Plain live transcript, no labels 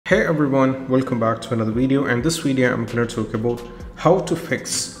Hey everyone, welcome back to another video, and this video I'm going to talk about how to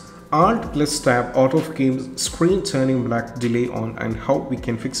fix Alt plus Tab out of game screen turning black delay on and how we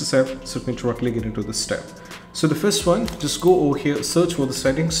can fix this app. So let me directly get into this step. So the first one, just go over here, search for the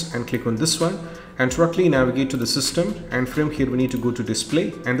settings and click on this one and directly navigate to the system, and from here we need to go to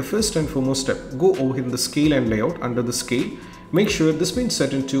display, and the first and foremost step, go over here in the scale and layout. Under the scale, make sure this been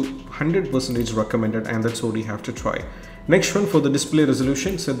set into 100% recommended, and that's what you have to try. Next one, for the display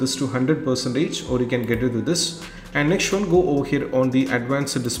resolution, set this to 100%, or you can get it with this. And next one, go over here on the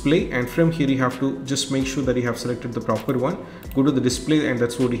advanced display, and from here you have to just make sure that you have selected the proper one. Go to the display, and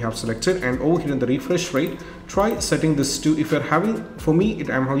that's what you have selected. And over here in the refresh rate, try setting this to, if you're having, for me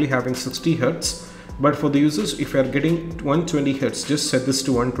I'm only having 60 Hz, but for the users, if you are getting 120 Hz, just set this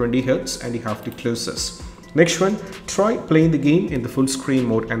to 120 Hz and you have to close this. Next one, try playing the game in the full screen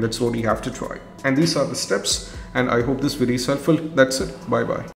mode, and that's what you have to try. And these are the steps, and I hope this video is helpful. That's it. Bye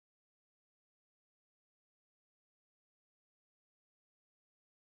bye.